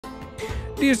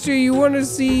You want to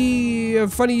see a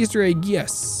funny Easter egg?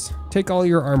 Yes. Take all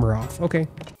your armor off. Okay.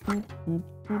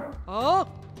 Oh.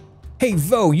 Hey,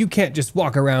 Vo, you can't just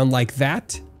walk around like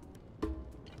that.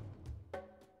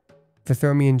 To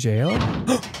throw me in jail?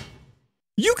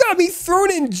 You got me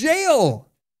thrown in jail!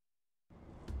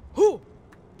 Who?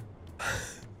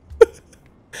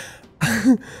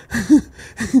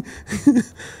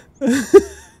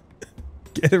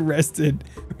 Get arrested.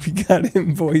 We got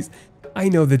him, boys. I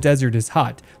know the desert is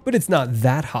hot, but it's not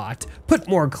that hot. Put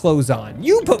more clothes on.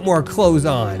 You put more clothes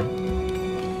on.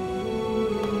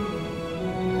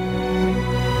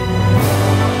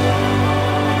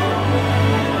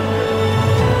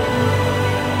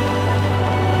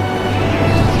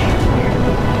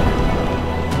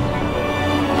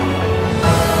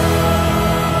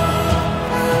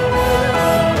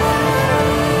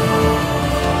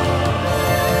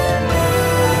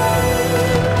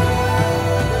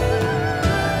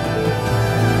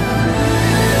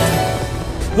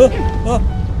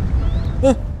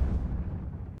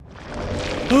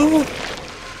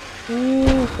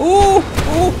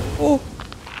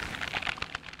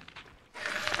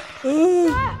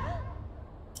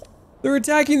 They're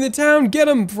attacking the town. Get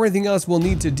them. Before anything else, we'll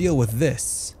need to deal with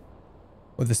this.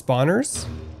 With the spawners?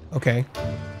 Okay.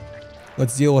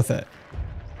 Let's deal with it.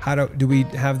 How do we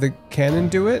have the cannon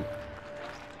do it?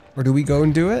 Or do we go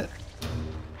and do it?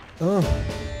 Oh.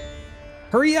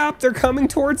 Hurry up, they're coming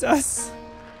towards us.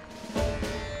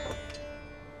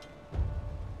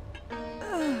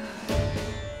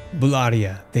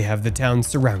 Bularia, they have the town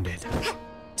surrounded.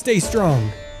 Stay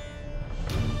strong.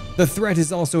 The threat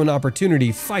is also an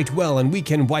opportunity. Fight well and we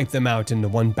can wipe them out into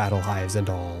one battle, hives and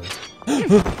all.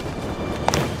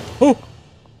 Oh.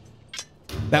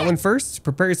 That one first?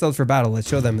 Prepare yourselves for battle. Let's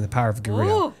show them the power of Gerudo.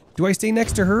 Oh. Do I stay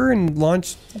next to her and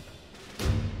launch?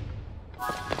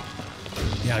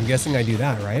 Yeah, I'm guessing I do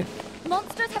that, right?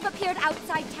 Monsters have appeared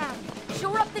outside town.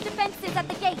 Shore up the defenses at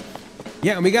the gate.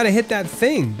 Yeah, and we gotta hit that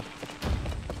thing.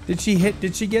 Did she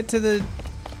get to the...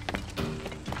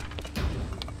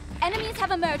 Enemies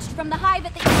have emerged from the hive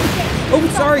at the east gate.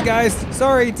 Oh, sorry guys.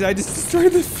 Sorry, did I just destroy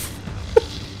the...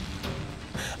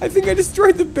 I think I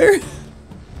destroyed the bear.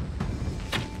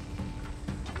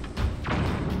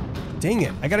 Dang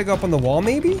it, I gotta go up on the wall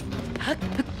maybe?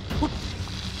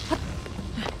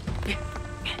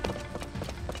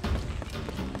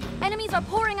 Enemies are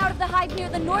pouring out of the hive near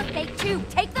the north gate too.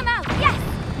 Take them out. Yes!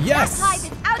 Yes! That hive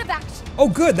is out of action. Oh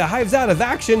good, the hive's out of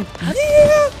action.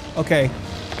 Yeah! Okay.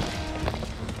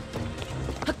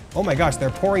 Oh my gosh, they're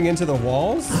pouring into the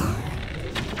walls?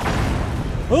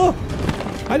 Oh!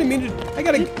 I didn't mean to, I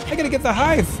gotta get the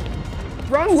hive.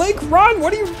 Run, Link, run!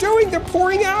 What are you doing? They're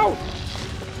pouring out!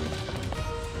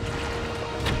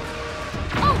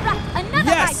 All right, another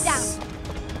Yes! hive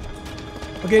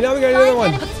down. Okay, now we got another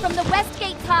one. Enemies from the west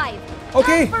gate hive.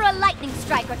 Okay. Time for a lightning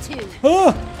strike or two.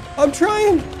 Oh, I'm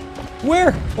trying.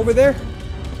 Where? Over there?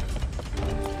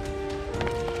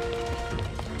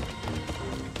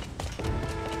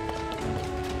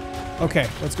 Okay,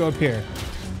 let's go up here.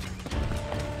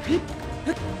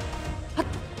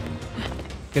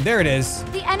 Okay, there it is.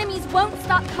 The enemies won't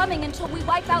stop coming until we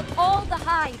wipe out all the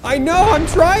hives. I know, I'm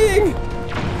trying.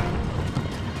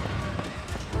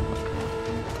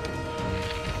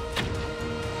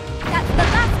 That's the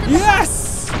last of the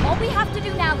Yes! All we have to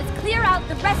do now is clear out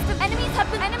the rest of enemies.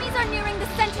 Enemies are nearing the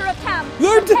center of town.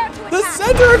 They're Prepare to the attack.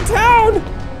 center of town.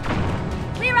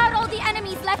 Clear out all the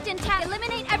enemies left in town.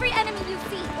 Eliminate every enemy you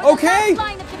see. We're Okay. the last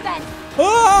line of defense.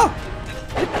 Ah!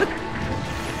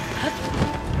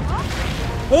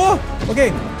 Oh,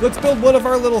 okay, let's build one of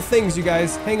our little things, you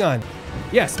guys. Hang on.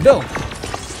 Yes, build.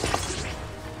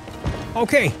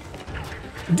 Okay.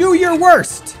 Do your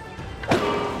worst.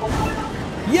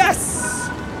 Yes!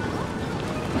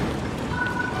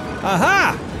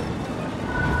 Aha!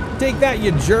 Take that,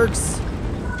 you jerks.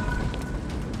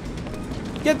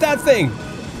 Get that thing.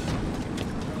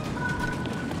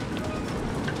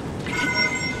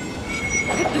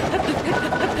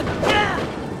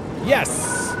 Yes!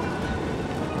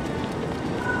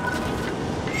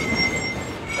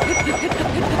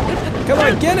 Come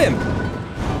on, get him!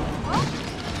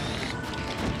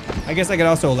 I guess I could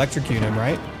also electrocute him,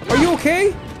 right? Are you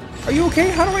okay? Are you okay?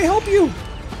 How do I help you?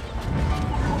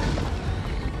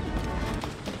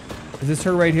 Is this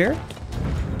her right here?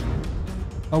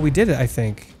 Oh, we did it, I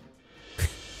think.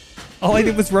 All I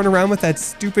did was run around with that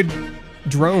stupid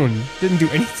drone. Didn't do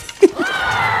anything.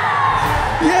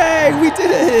 Yay, we did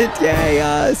it! Yay,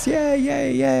 us! Yay,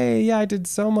 yay, yay! Yeah, I did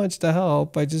so much to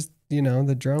help. I just, you know,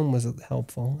 the drone was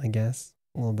helpful, I guess.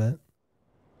 A little bit.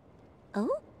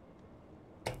 Oh?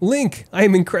 Link, I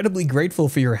am incredibly grateful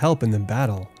for your help in the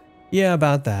battle. Yeah,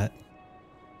 about that.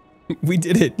 We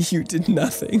did it. You did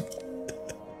nothing.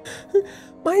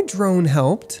 My drone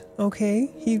helped, okay?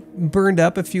 He burned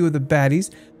up a few of the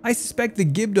baddies. I suspect the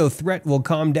Gerudo threat will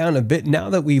calm down a bit now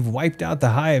that we've wiped out the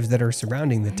hives that are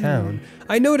surrounding the town.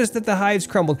 I noticed that the hives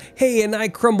crumbled. Hey, and I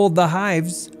crumbled the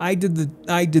hives. I did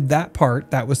that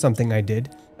part. That was something I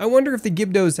did. I wonder if the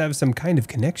Gerudos have some kind of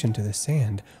connection to the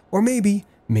sand. Or maybe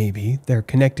they're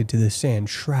connected to the sand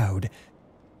shroud.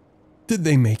 Did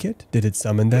they make it? Did it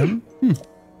summon them?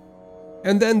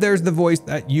 And then there's the voice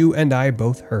that you and I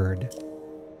both heard.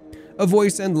 A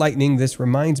voice and lightning, this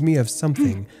reminds me of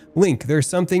something. Link, there's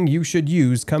something you should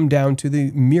use. Come down to the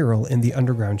mural in the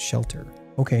underground shelter.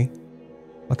 Okay,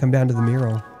 I'll come down to the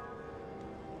mural.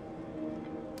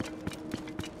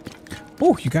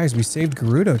 Oh, you guys, we saved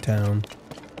Gerudo Town.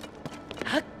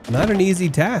 Not an easy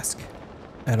task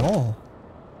at all,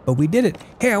 but we did it.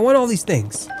 Hey, I want all these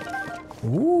things.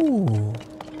 Ooh.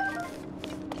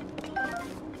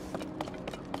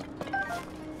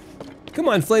 Come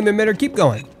on, flame emitter, keep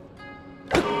going.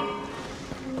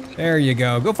 There you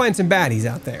go. Go find some baddies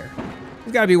out there.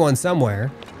 There's gotta be one somewhere.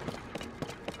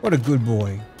 What a good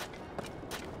boy.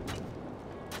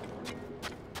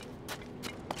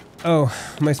 Oh,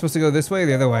 am I supposed to go this way or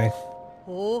the other way?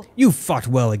 Oh. You fought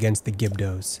well against the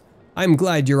Gerudos. I'm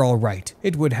glad you're all right.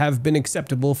 It would have been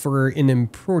acceptable for an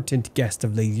important guest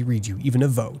of Lady Riju, even a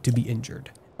Vo, to be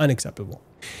injured. Unacceptable.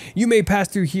 You may pass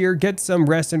through here, get some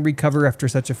rest, and recover after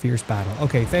such a fierce battle.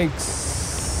 Okay,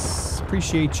 thanks.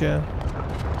 Appreciate ya.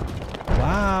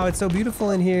 Wow, it's so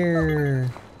beautiful in here.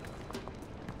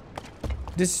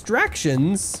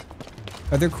 Distractions?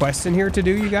 Are there quests in here to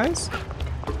do, you guys?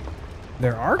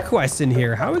 There are quests in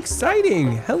here. How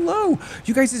exciting. Hello.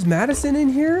 You guys, is Madison in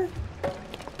here?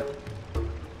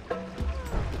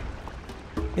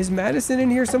 Is Madison in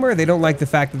here somewhere? They don't like the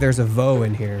fact that there's a Vo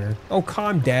in here. Oh,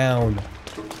 calm down.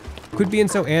 Quit being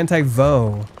so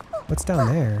anti-Vo. What's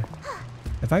down there?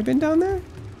 Have I been down there?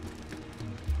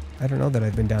 I don't know that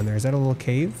I've been down there. Is that a little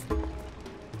cave?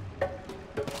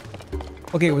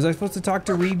 Okay, was I supposed to talk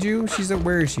to Riju?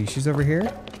 Where is she? She's over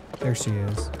here? There she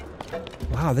is.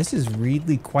 Wow, this is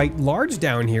really quite large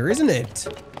down here, isn't it?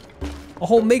 A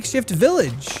whole makeshift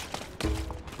village.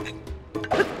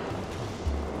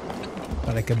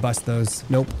 Thought I could bust those.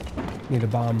 Nope. Need a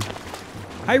bomb.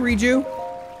 Hi, Riju.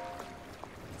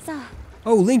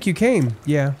 Oh, Link, you came.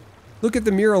 Yeah. Look at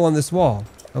the mural on this wall.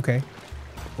 Okay.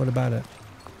 What about it?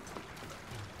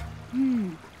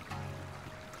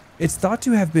 It's thought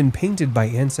to have been painted by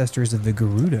ancestors of the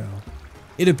Gerudo.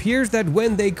 It appears that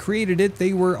when they created it,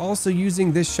 they were also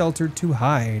using this shelter to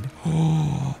hide.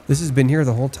 Oh, this has been here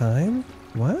the whole time?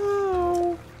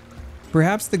 Wow.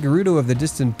 Perhaps the Gerudo of the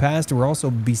distant past were also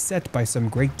beset by some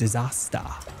great disaster.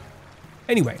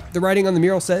 Anyway, the writing on the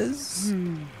mural says,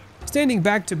 standing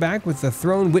back to back with the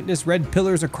throne, witness red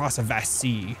pillars across a vast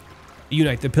sea.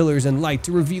 Unite the pillars in light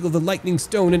to reveal the lightning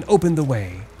stone and open the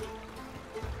way.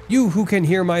 You who can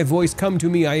hear my voice, come to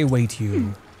me, I await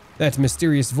you. That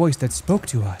mysterious voice that spoke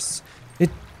to us.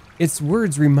 Its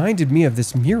words reminded me of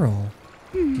this mural.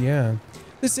 Yeah.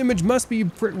 This image must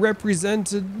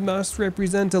represent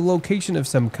a location of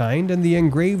some kind, and the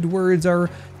engraved words are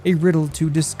a riddle to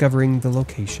discovering the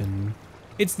location.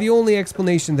 It's the only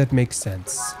explanation that makes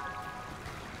sense.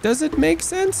 Does it make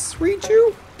sense,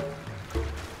 Riju?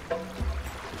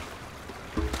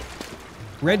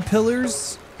 Red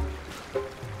pillars?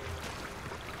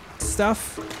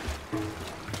 Stuff?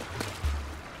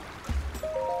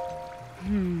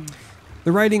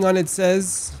 The writing on it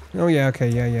says, oh yeah, okay,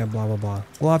 yeah, blah, blah, blah.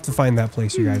 We'll have to find that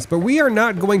place, you guys. But we are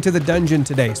not going to the dungeon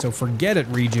today, so forget it,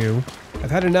 Riju. I've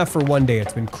had enough for one day.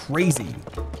 It's been crazy.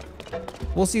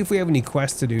 We'll see if we have any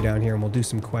quests to do down here, and we'll do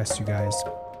some quests, you guys.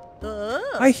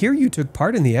 I hear you took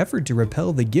part in the effort to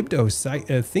repel the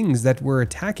Gerudo things that were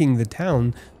attacking the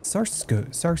town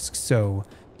Sarsko,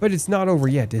 but it's not over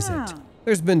yet, is it?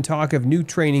 There's been talk of new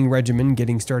training regimen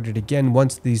getting started again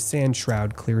once the sand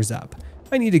shroud clears up.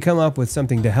 I need to come up with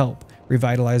something to help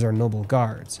revitalize our noble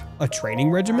guards. A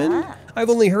training regimen? I've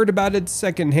only heard about it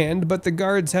secondhand, but the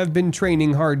guards have been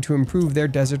training hard to improve their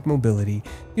desert mobility.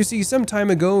 You see, some time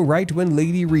ago, right when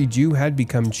Lady Riju had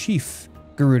become chief,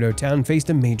 Gerudo Town faced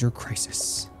a major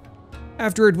crisis.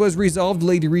 After it was resolved,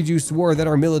 Lady Riju swore that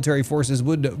our military forces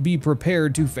would be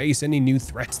prepared to face any new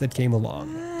threats that came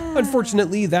along.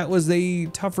 Unfortunately, that was a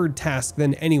tougher task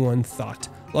than anyone thought.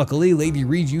 Luckily, Lady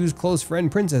Riju's close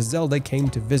friend Princess Zelda came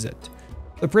to visit.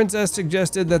 The princess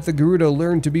suggested that the Gerudo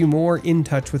learn to be more in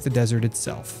touch with the desert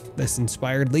itself. This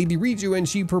inspired Lady Riju and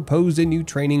she proposed a new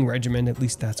training regimen, at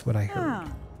least that's what I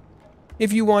heard.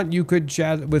 If you want, you could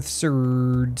chat with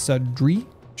Sudri.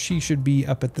 She should be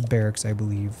up at the barracks, I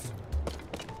believe.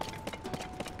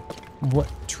 What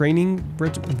training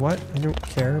regiment? What? I don't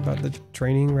care about the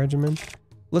training regimen.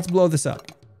 Let's blow this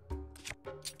up.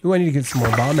 Ooh, I need to get some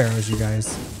more bomb arrows, you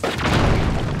guys.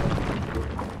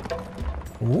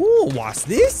 Ooh, what's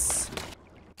this?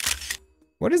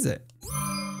 What is it?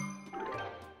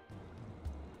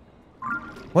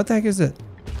 What the heck is it?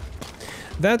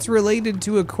 That's related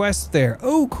to a quest there.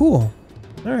 Oh, cool.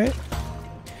 All right.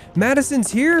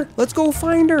 Madison's here. Let's go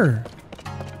find her.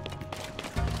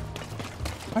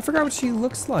 I forgot what she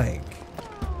looks like.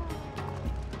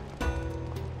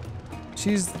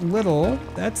 She's little.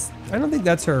 I don't think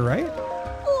that's her, right?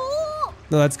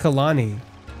 No, that's Kalani.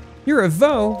 You're a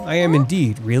Vo. I am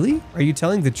indeed. Really? Are you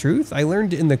telling the truth? I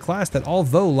learned in the class that all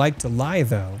Vo like to lie,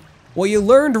 though. Well, you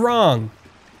learned wrong.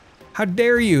 How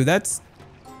dare you? That's,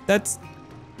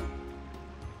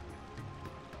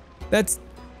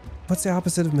 what's the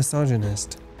opposite of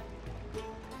misogynist?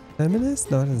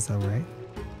 Feminist? No, that doesn't sound right.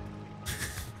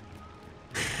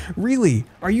 Really?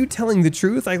 Are you telling the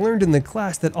truth? I learned in the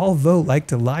class that all Vo like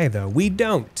to lie, though. We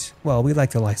don't. Well, we like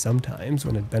to lie sometimes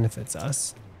when it benefits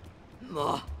us.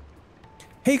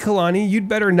 Hey, Kalani, you'd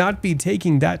better not be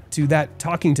talking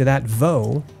to that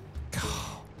Vo.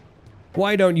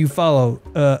 Why don't you follow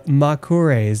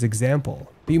Makure's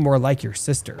example? Be more like your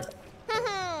sister.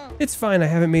 It's fine, I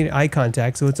haven't made eye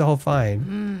contact, so it's all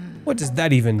fine. What does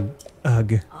that even...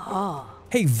 Ugh.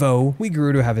 Hey, Vo, we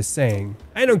Gerudo have a saying.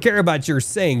 I don't care about your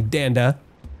saying, Danda.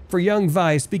 For young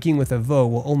Vi, speaking with a Vo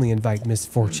will only invite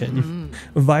misfortune.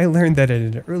 Vi learned that at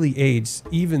an early age,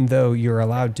 even though you're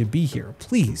allowed to be here,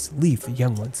 please leave the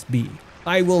young ones be.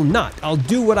 I will not. I'll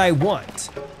do what I want.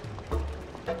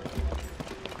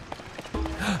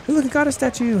 Look, I got a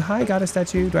statue. Hi, got a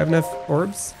statue. Do I have enough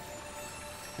orbs?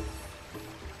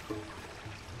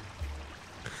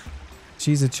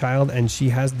 She's a child and she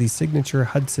has the signature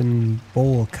Hudson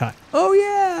bowl cut. Oh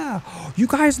yeah! You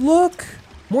guys look!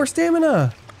 More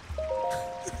stamina!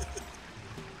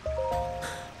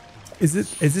 Is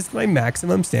this my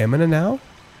maximum stamina now?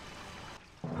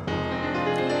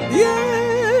 Yeah!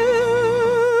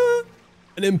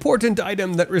 An important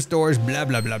item that restores blah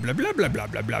blah blah blah blah blah blah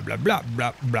blah blah blah blah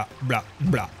blah blah blah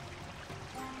blah.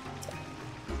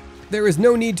 There is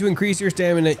no need to increase your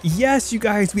stamina. Yes, you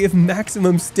guys, we have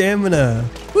maximum stamina.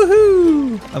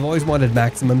 Woohoo! I've always wanted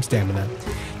maximum stamina.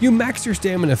 You max your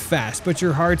stamina fast, but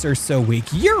your hearts are so weak.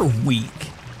 You're weak.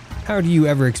 How do you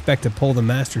ever expect to pull the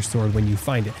Master Sword when you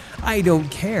find it? I don't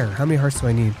care. How many hearts do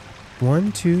I need?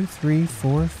 1, 2, 3,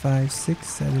 4, 5, 6,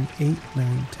 7, 8,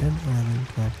 9, 10, 11,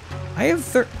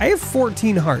 12. I have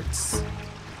 14 hearts.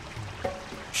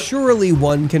 Surely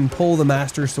one can pull the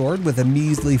Master Sword with a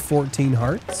measly 14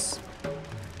 hearts.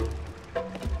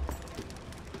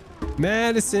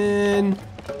 Madison!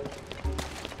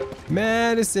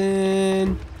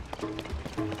 Madison!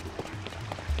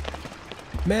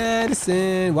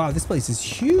 Madison! Wow, this place is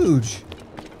huge.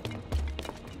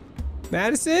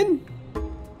 Madison?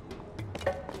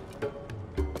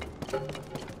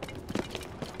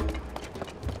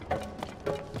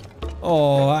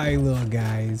 Oh, hi, little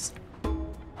guys.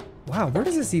 Wow, where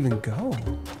does this even go?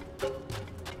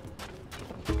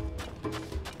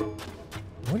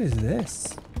 What is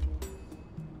this?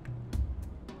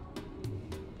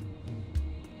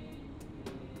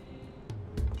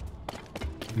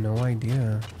 No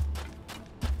idea.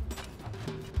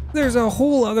 There's a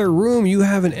whole other room you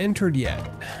haven't entered yet.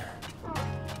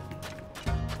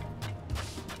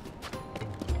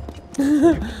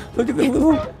 Look at the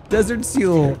little desert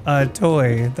seal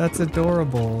toy. That's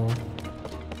adorable.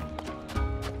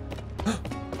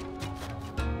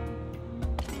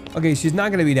 Okay, she's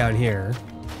not gonna be down here.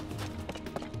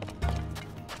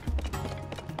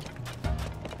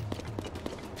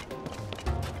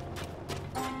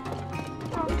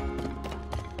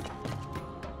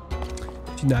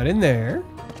 She's not in there.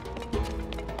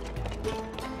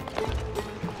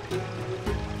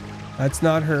 That's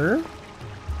not her.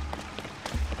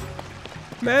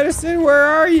 Madison, where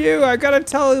are you? I gotta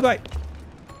tell you, like,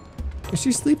 is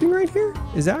she sleeping right here?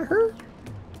 Is that her?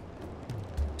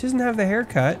 She doesn't have the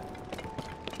haircut.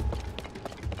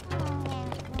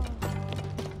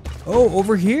 Oh,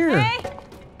 over here. Hey.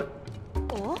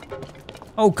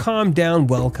 Oh, calm down,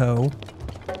 Welco.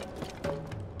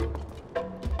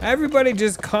 Everybody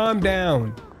just calm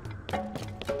down.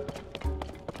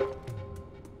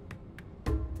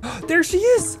 There she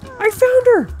is. I found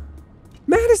her.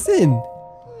 Madison.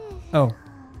 Oh,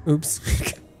 oops.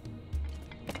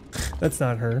 That's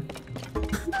not her.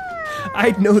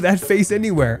 I'd know that face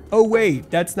anywhere. Oh wait,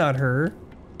 that's not her.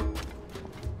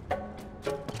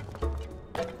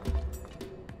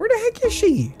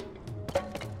 Really?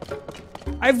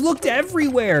 I've looked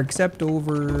everywhere except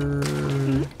over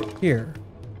here.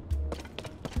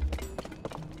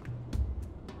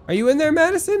 Are you in there,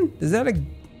 Madison? Is that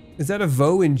a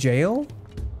Vo in jail?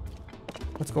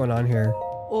 What's going on here?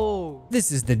 Oh.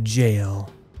 This is the jail.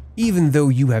 Even though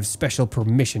you have special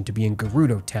permission to be in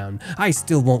Gerudo Town, I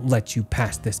still won't let you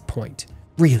past this point.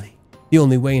 Really. The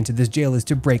only way into this jail is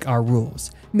to break our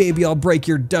rules. Maybe I'll break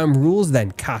your dumb rules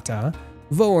then, Kata.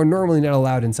 Vo are normally not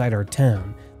allowed inside our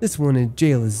town. This one in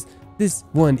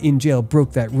jail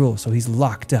broke that rule, so he's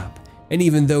locked up. And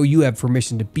even though you have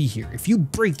permission to be here, if you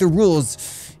break the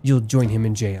rules, you'll join him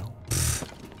in jail. Pfft,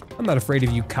 I'm not afraid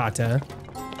of you, Kata.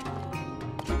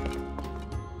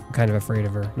 I'm kind of afraid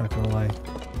of her, not gonna lie.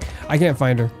 I can't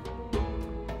find her.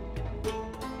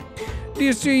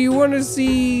 Easter, you want to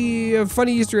see a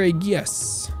funny Easter egg?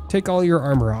 Yes. Take all your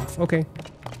armor off. Okay.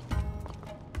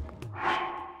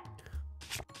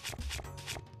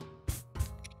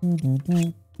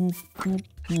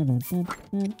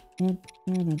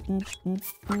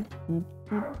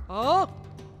 Oh.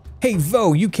 Hey,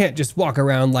 Vo, you can't just walk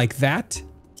around like that.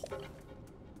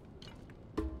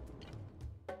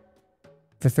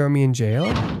 To throw me in jail?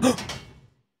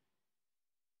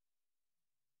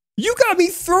 You got me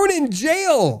thrown in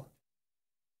jail!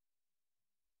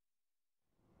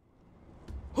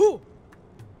 Who?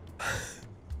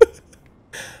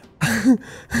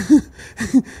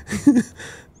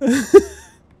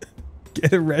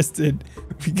 Get arrested.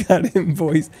 We got him,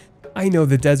 boys. I know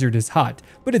the desert is hot,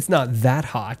 but it's not that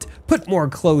hot. Put more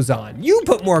clothes on. You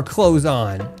put more clothes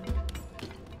on.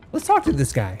 Let's talk to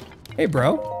this guy. Hey,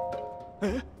 bro.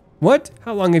 What?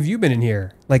 How long have you been in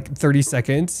here? Like 30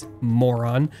 seconds?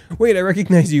 Moron. Wait, I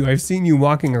recognize you. I've seen you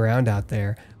walking around out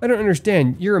there. I don't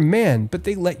understand. You're a man, but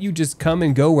they let you just come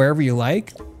and go wherever you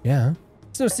like? Yeah.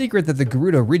 It's no secret that the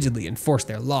Gerudo rigidly enforce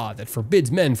their law that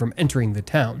forbids men from entering the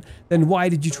town. Then why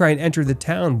did you try and enter the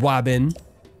town, Wabin?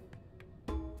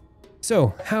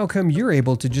 So, how come you're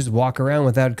able to just walk around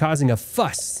without causing a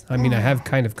fuss? I mean, I have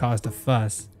kind of caused a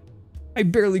fuss. I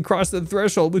barely crossed the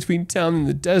threshold between town and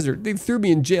the desert. They threw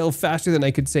me in jail faster than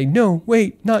I could say, no,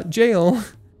 wait, not jail.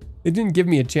 They didn't give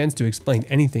me a chance to explain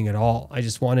anything at all. I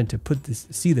just wanted to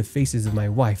see the faces of my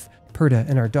wife, Perda,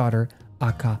 and our daughter,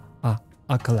 Akalet.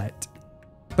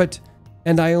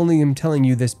 And I only am telling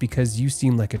you this because you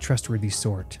seem like a trustworthy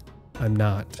sort. I'm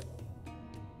not.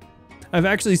 I've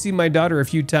actually seen my daughter a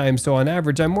few times, so on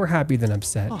average, I'm more happy than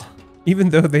upset.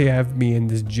 Even though they have me in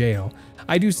this jail.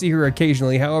 I do see her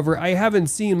occasionally, however, I haven't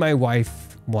seen my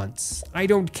wife once. I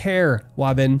don't care,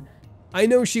 Wabin. I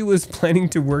know she was planning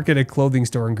to work at a clothing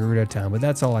store in Gerudo Town, but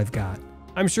that's all I've got.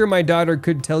 I'm sure my daughter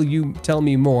could tell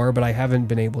me more, but I haven't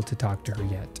been able to talk to her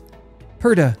yet.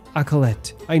 Perda,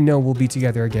 Akalet, I know we'll be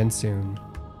together again soon.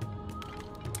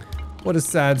 What a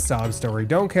sad sob story,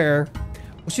 don't care.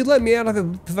 Will she let me out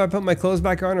if I put my clothes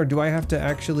back on, or do I have to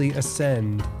actually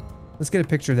ascend? Let's get a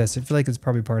picture of this. I feel like it's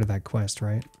probably part of that quest,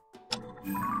 right?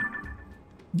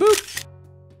 Boop!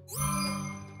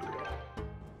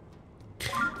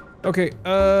 Okay, do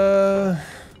I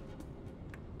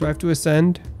have to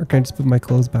ascend, or can I just put my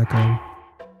clothes back on?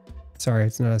 Sorry,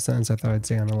 it's not a sentence I thought I'd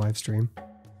say on a live stream.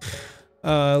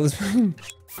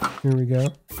 Here we go.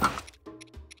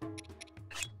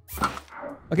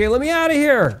 Okay, let me out of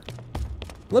here!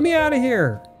 Let me out of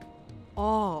here!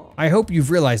 Oh. I hope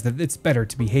you've realized that it's better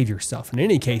to behave yourself. In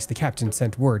any case, the captain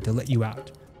sent word to let you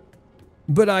out.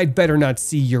 But I'd better not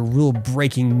see your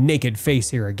rule-breaking naked face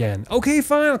here again. Okay,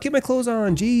 fine, I'll keep my clothes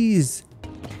on, jeez.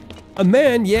 A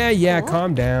man, yeah,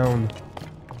 calm down.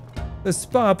 The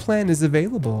spa plan is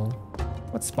available.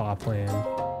 What spa plan?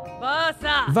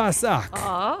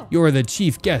 Vasak. You're the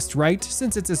chief guest, right?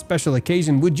 Since it's a special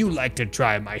occasion, would you like to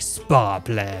try my spa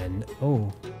plan?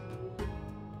 Oh.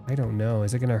 I don't know,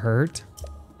 is it gonna hurt?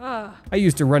 I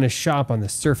used to run a shop on the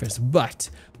surface,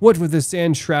 but what with the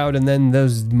sand shroud and then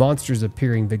those monsters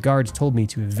appearing, the guards told me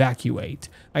to evacuate.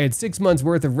 I had 6 months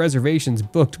worth of reservations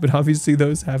booked, but obviously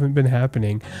those haven't been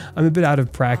happening. I'm a bit out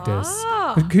of practice.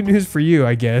 But good news for you,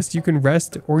 I guess. You can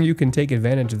rest or you can take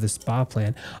advantage of the spa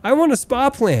plan. I want a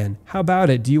spa plan. How about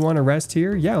it? Do you want to rest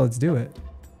here? Yeah, let's do it.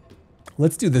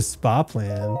 Let's do the spa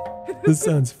plan. This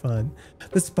sounds fun.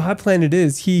 The spa plan it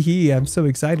is. Hee hee. I'm so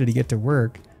excited to get to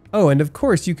work. Oh, and of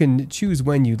course you can choose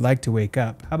when you'd like to wake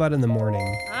up. How about in the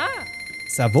morning?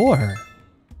 Savor.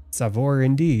 Savor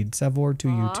indeed. Savor to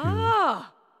you too.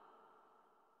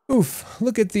 Oof,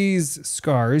 look at these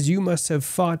scars. You must have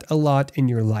fought a lot in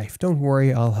your life. Don't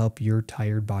worry, I'll help your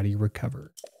tired body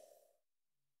recover.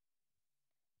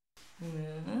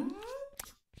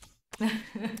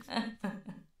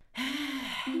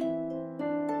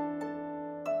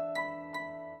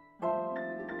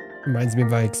 Reminds me of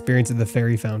my experience at the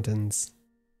fairy fountains.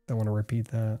 Don't want to repeat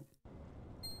that.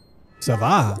 Ça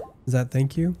va? Is that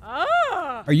thank you?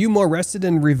 Ah. Are you more rested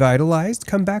and revitalized?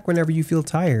 Come back whenever you feel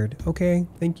tired. Okay,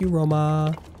 thank you,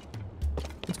 Roma.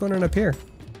 What's going on up here?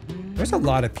 There's a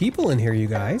lot of people in here, you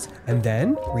guys. And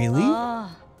then, really?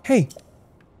 Hey,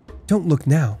 don't look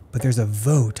now, but there's a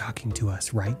Vo talking to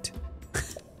us, right?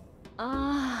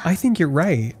 I think you're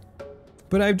right.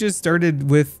 But I've just started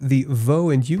with the Vo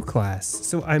and You class,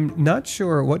 so I'm not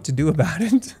sure what to do about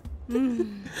it.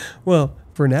 Well,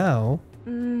 for now,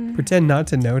 pretend not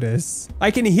to notice.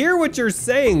 I can hear what you're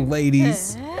saying,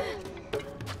 ladies.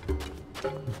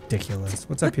 Ridiculous.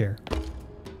 What's up here?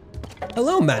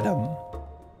 Hello, madam.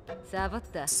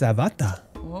 Savata.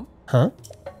 Huh?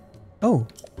 Oh,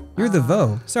 you're the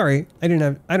Vo. Sorry, I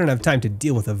don't have time to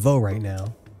deal with a Vo right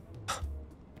now.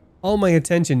 All my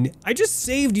attention. I just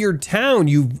saved your town,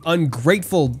 you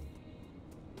ungrateful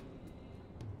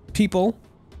people.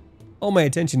 All my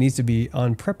attention needs to be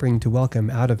on prepping to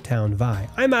welcome out-of-town Vi.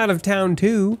 I'm out of town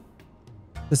too.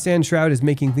 The sand shroud is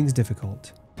making things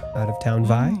difficult. Out-of-town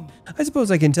Vi? I suppose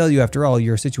I can tell you after all,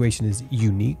 your situation is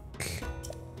unique.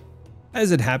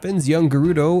 As it happens, young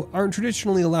Gerudo aren't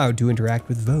traditionally allowed to interact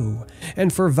with Vo.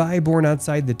 And for Vi born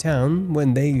outside the town,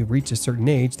 when they reach a certain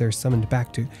age, they're summoned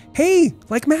back to, hey,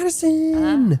 like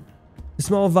Madison! The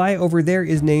small Vi over there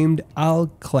is named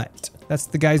Alclet. That's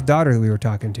the guy's daughter that we were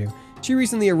talking to. She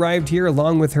recently arrived here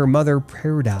along with her mother,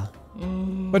 Perda.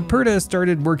 But Perda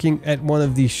started working at one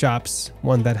of these shops,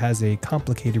 one that has a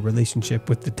complicated relationship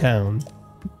with the town.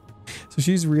 So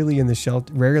she's really in the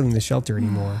shelter, rarely in the shelter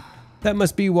anymore. That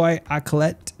must be why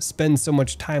Alclet spends so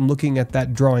much time looking at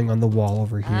that drawing on the wall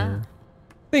over here.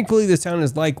 Thankfully, this town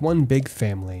is like one big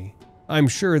family. I'm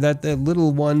sure that the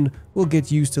little one will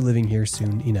get used to living here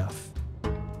soon enough.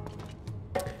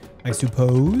 I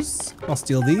suppose. I'll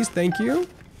steal these, thank you.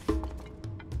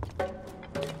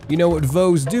 You know what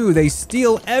Vos do? They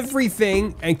steal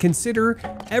everything and consider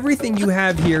everything you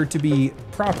have here to be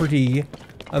property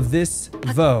of this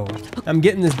Vo. I'm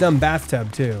getting this dumb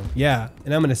bathtub too. Yeah,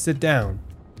 and I'm gonna sit down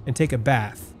and take a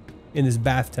bath in this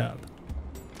bathtub.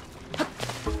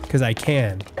 Cause I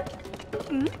can.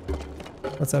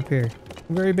 What's up here?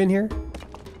 We've already been here?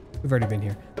 We've already been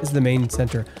here. This is the main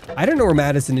center. I don't know where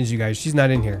Madison is, you guys. She's not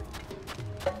in here.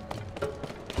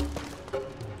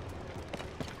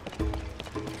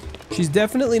 She's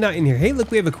definitely not in here. Hey,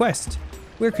 look, we have a quest.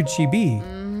 Where could she be?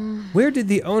 Where did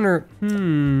the owner...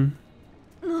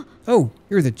 Oh,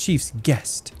 you're the chief's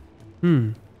guest.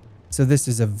 So this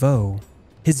is a Vo.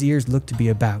 His ears look to be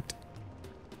about.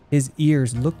 His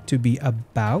ears look to be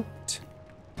about.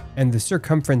 And the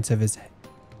circumference of his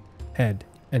head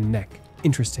and neck.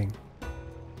 Interesting.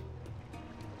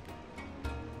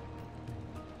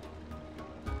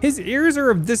 His ears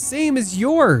are the same as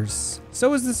yours.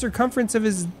 So is the circumference of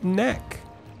his neck.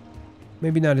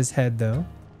 Maybe not his head, though.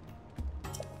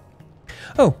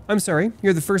 Oh, I'm sorry.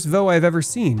 You're the first Vo I've ever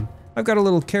seen. I've got a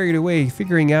little carried away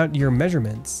figuring out your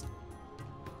measurements.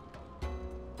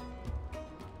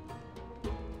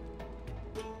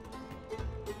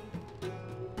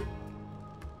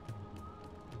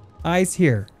 Eyes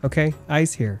here, okay?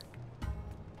 Eyes here.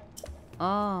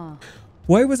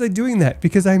 Why was I doing that?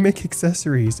 Because I make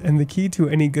accessories, and the key to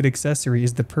any good accessory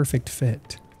is the perfect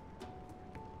fit.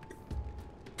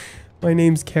 My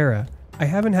name's Kara. I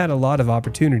haven't had a lot of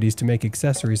opportunities to make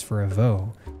accessories for a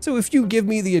Vo. So if you give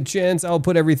me the chance, I'll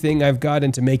put everything I've got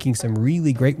into making some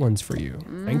really great ones for you.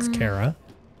 Thanks, Kara.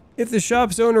 If the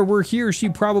shop's owner were here, she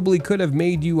probably could have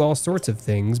made you all sorts of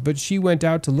things, but she went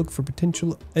out to look for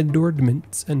potential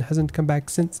adornments and hasn't come back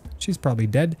since. She's probably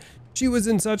dead. She was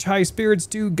in such high spirits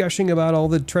too, gushing about all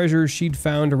the treasures she'd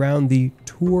found around the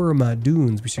Torma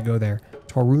Dunes. We should go there.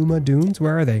 Toruma Dunes?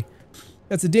 Where are they?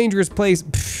 That's a dangerous place.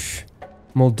 Pfft.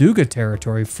 Molduga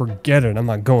territory? Forget it. I'm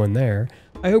not going there.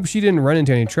 I hope she didn't run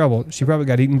into any trouble. She probably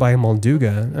got eaten by a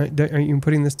Molduga. Aren't you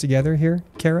putting this together here,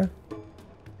 Kara?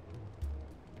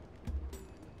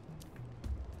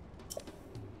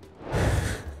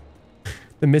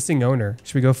 The missing owner.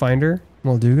 Should we go find her?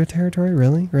 Molduga territory?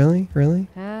 Really? Really? Really?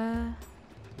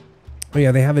 Oh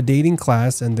yeah, they have a dating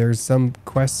class and there's some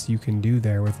quests you can do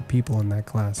there with the people in that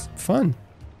class. Fun.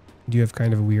 Do you have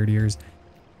kind of weird ears?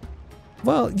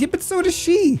 Well, yeah, but so does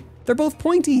she. They're both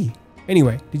pointy.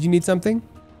 Anyway, did you need something?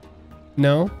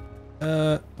 No?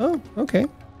 Oh, okay.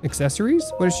 Accessories?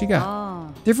 What does she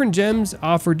got? Different gems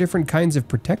offer different kinds of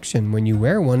protection. When you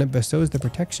wear one, it bestows the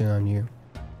protection on you.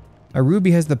 A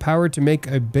ruby has the power to make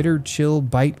a bitter chill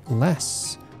bite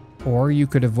less. Or you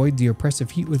could avoid the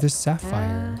oppressive heat with a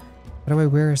sapphire. How do I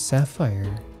wear a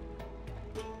sapphire?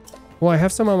 Well, I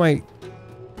have some on my...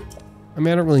 I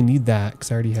mean, I don't really need that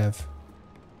because I already have.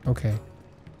 Okay.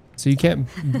 So you can't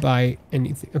buy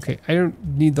anything. Okay, I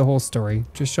don't need the whole story.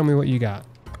 Just show me what you got.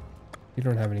 You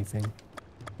don't have anything.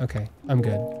 Okay, I'm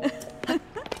good.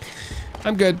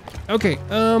 I'm good. Okay,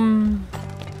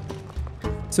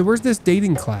 so where's this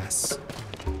dating class?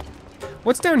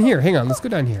 What's down here? Hang on, let's go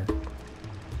down here.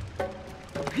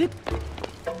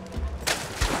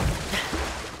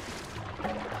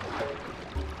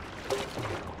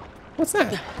 What's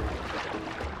that?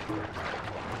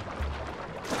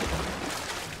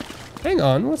 Hang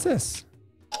on, what's this?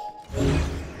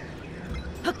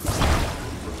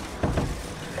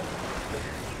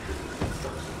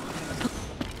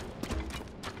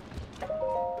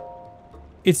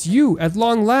 It's you, at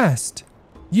long last.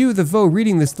 You, the Vo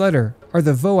reading this letter, are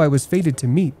the Vo I was fated to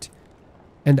meet.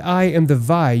 And I am the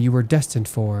Vi you were destined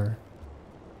for.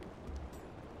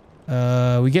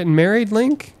 We getting married,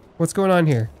 Link? What's going on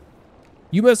here?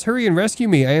 You must hurry and rescue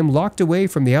me. I am locked away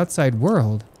from the outside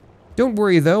world. Don't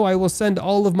worry though, I will send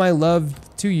all of my love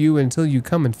to you until you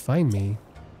come and find me.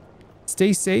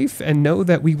 Stay safe and know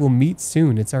that we will meet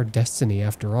soon. It's our destiny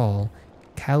after all.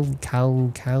 Caliban.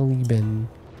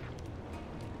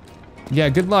 Yeah,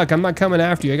 good luck. I'm not coming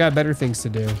after you. I got better things to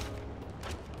do.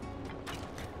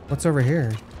 What's over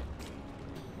here?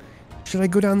 Should I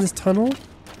go down this tunnel?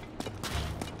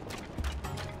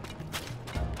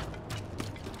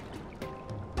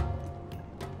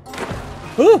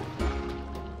 Oh!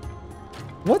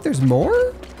 What? There's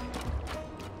more?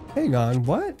 Hang on,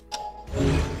 what?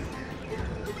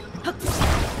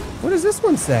 What does this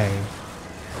one say?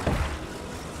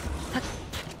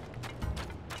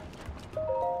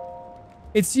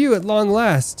 It's you at long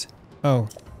last. Oh,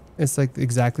 it's like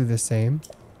exactly the same.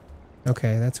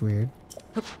 Okay, that's weird.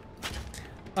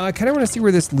 I kind of want to see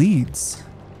where this leads.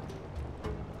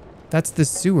 That's the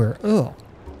sewer. Ugh.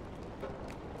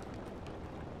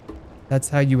 That's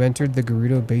how you entered the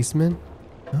Gerudo basement?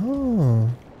 Oh.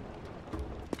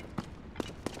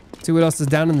 See what else is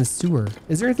down in the sewer.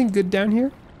 Is there anything good down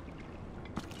here?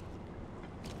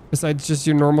 Besides just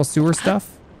your normal sewer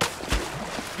stuff?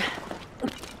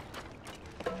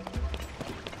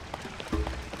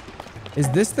 Is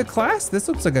this the class? This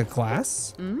looks like a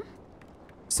class.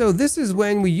 So this is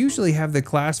when we usually have the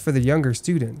class for the younger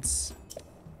students.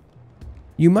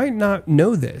 You might not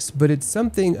know this, but it's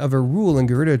something of a rule in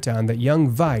Gerudo Town that young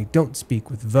Vi don't speak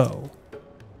with Vo.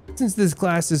 Since this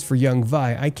class is for young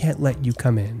Vi, I can't let you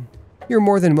come in. You're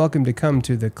more than welcome to come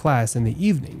to the class in the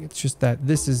evening. It's just that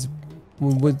this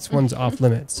one's off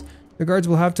limits. The guards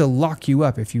will have to lock you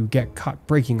up if you get caught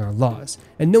breaking our laws.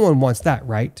 And no one wants that,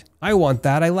 right? I want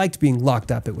that. I liked being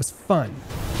locked up. It was fun.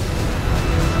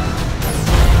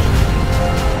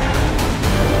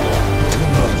 Do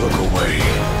not look away.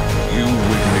 You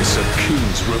witness a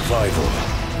king's revival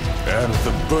and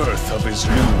the birth of his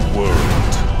new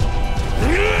world.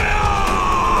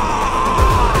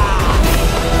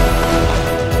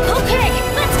 Okay,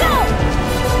 let's go!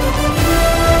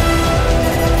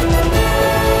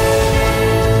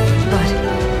 But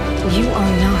you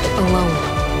are not alone.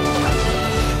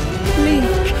 Link.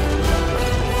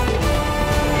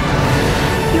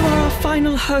 You are our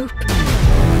final hope.